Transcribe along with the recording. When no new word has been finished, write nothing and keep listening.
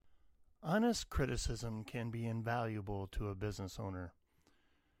Honest criticism can be invaluable to a business owner.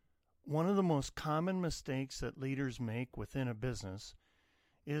 One of the most common mistakes that leaders make within a business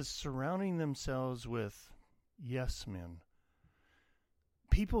is surrounding themselves with yes men.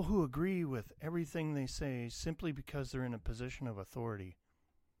 People who agree with everything they say simply because they're in a position of authority.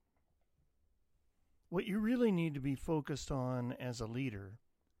 What you really need to be focused on as a leader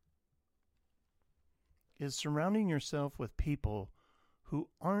is surrounding yourself with people who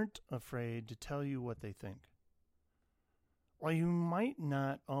aren't afraid to tell you what they think. While you might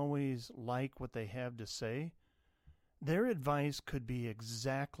not always like what they have to say, their advice could be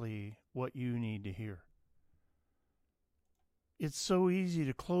exactly what you need to hear. It's so easy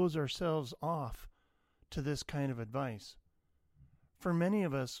to close ourselves off to this kind of advice. For many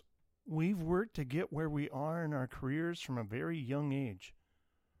of us, we've worked to get where we are in our careers from a very young age,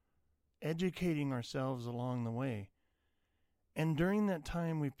 educating ourselves along the way. And during that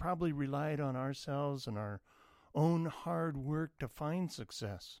time, we've probably relied on ourselves and our own hard work to find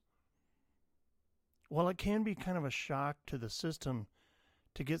success. While it can be kind of a shock to the system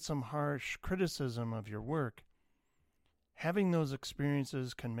to get some harsh criticism of your work, having those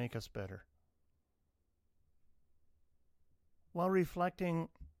experiences can make us better. While reflecting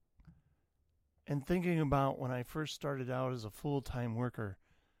and thinking about when I first started out as a full-time worker,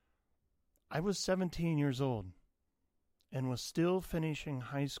 I was 17 years old and was still finishing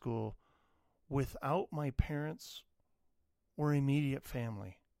high school without my parents or immediate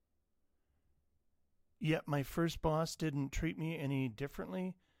family. Yet my first boss didn't treat me any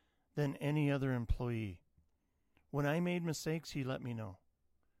differently than any other employee. When I made mistakes, he let me know.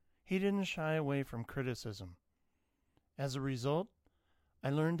 He didn't shy away from criticism. As a result,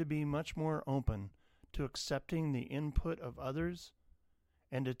 I learned to be much more open to accepting the input of others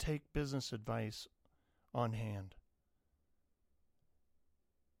and to take business advice on hand.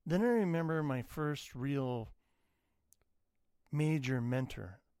 Then I remember my first real major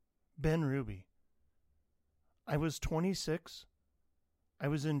mentor, Ben Ruby. I was 26. I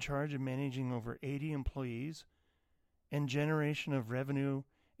was in charge of managing over 80 employees and generation of revenue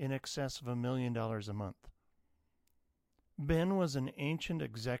in excess of $1 million a month. Ben was an ancient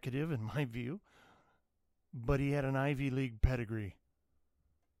executive in my view, but he had an Ivy League pedigree.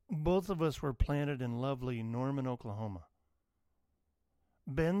 Both of us were planted in lovely Norman, Oklahoma.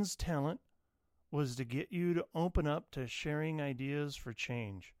 Ben's talent was to get you to open up to sharing ideas for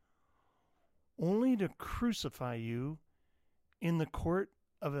change, only to crucify you in the court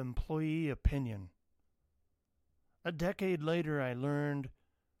of employee opinion. A decade later, I learned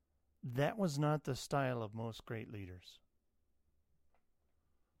that was not the style of most great leaders.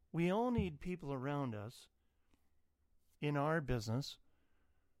 We all need people around us in our business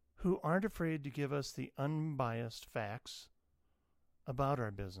who aren't afraid to give us the unbiased facts about our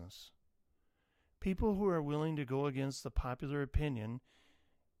business. People who are willing to go against the popular opinion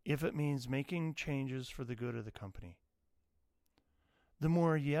if it means making changes for the good of the company. The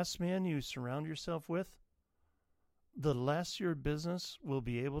more yes men you surround yourself with, the less your business will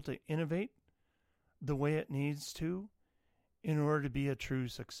be able to innovate the way it needs to in order to be a true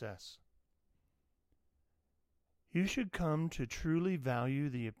success. You should come to truly value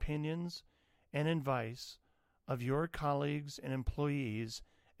the opinions and advice of your colleagues and employees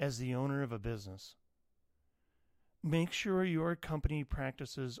as the owner of a business. Make sure your company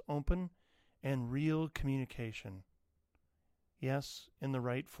practices open and real communication. Yes, in the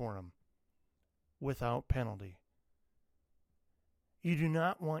right forum, without penalty. You do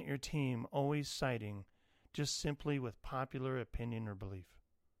not want your team always siding just simply with popular opinion or belief.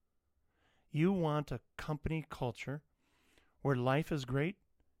 You want a company culture where life is great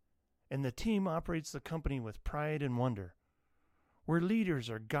and the team operates the company with pride and wonder, where leaders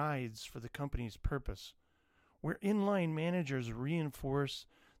are guides for the company's purpose, where inline managers reinforce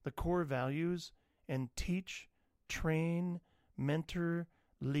the core values and teach, train, mentor,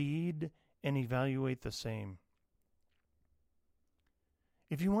 lead, and evaluate the same.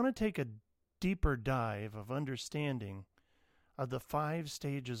 If you want to take a deeper dive of understanding of the 5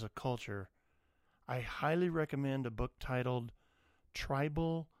 stages of culture, I highly recommend a book titled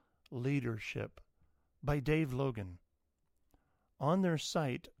Tribal Leadership by Dave Logan. On their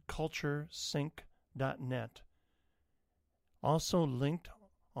site, culturesync.net, also linked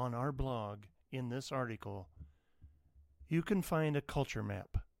on our blog in this article, you can find a culture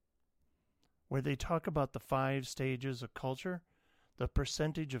map where they talk about the 5 stages of culture, the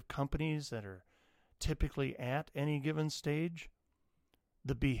percentage of companies that are typically at any given stage,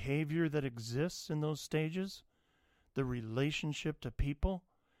 the behavior that exists in those stages, the relationship to people,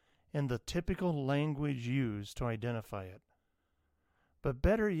 and the typical language used to identify it. But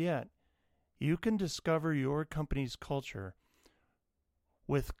better yet, You can discover your company's culture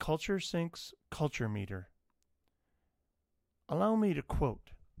with CultureSync's Culture Meter. Allow me to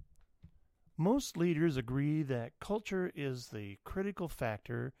quote, "Most leaders agree that culture is the critical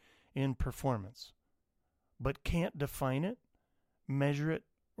factor in performance, but can't define it, measure it,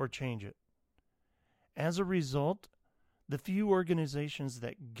 or change it. As a result, the few organizations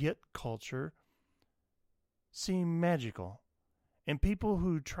that get culture seem magical, and people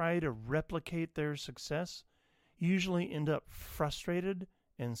who try to replicate their success usually end up frustrated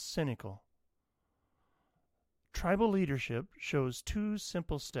and cynical. Tribal leadership shows two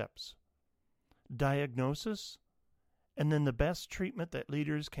simple steps: diagnosis, and then the best treatment that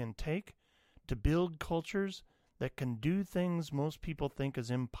leaders can take to build cultures that can do things most people think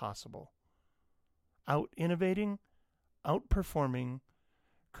is impossible. Out-innovating, outperforming,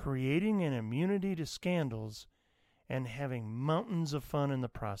 creating an immunity to scandals, and having mountains of fun in the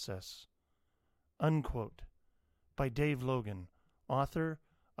process." Unquote. By Dave Logan, author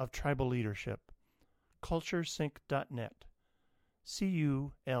of Tribal Leadership. CultureSync.net.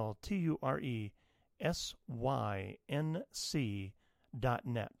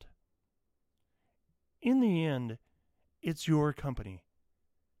 CultureSync.net. In the end, it's your company.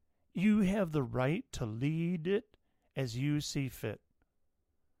 You have the right to lead it as you see fit.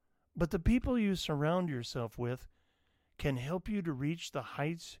 But the people you surround yourself with can help you to reach the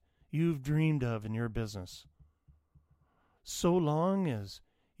heights you've dreamed of in your business. So long as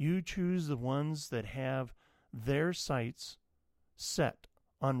you choose the ones that have their sights set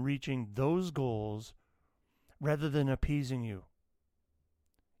on reaching those goals rather than appeasing you.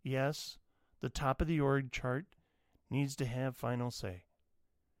 Yes, the top of the org chart needs to have final say.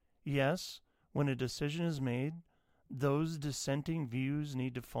 Yes, when a decision is made, those dissenting views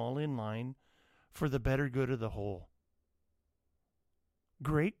need to fall in line for the better good of the whole.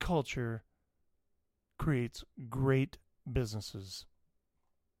 Great culture creates great businesses.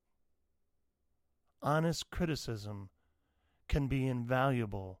 Honest criticism can be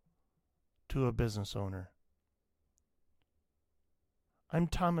invaluable to a business owner. I'm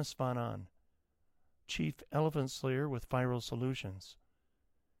Thomas Von Ahn, Chief Elephant Slayer with Viral Solutions.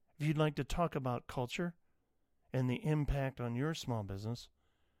 If you'd like to talk about culture and the impact on your small business,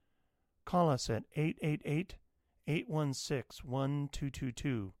 call us at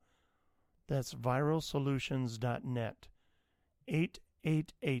 888-816-1222. That's viralsolutions.net.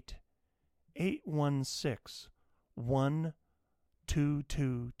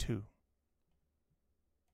 888-816-1222.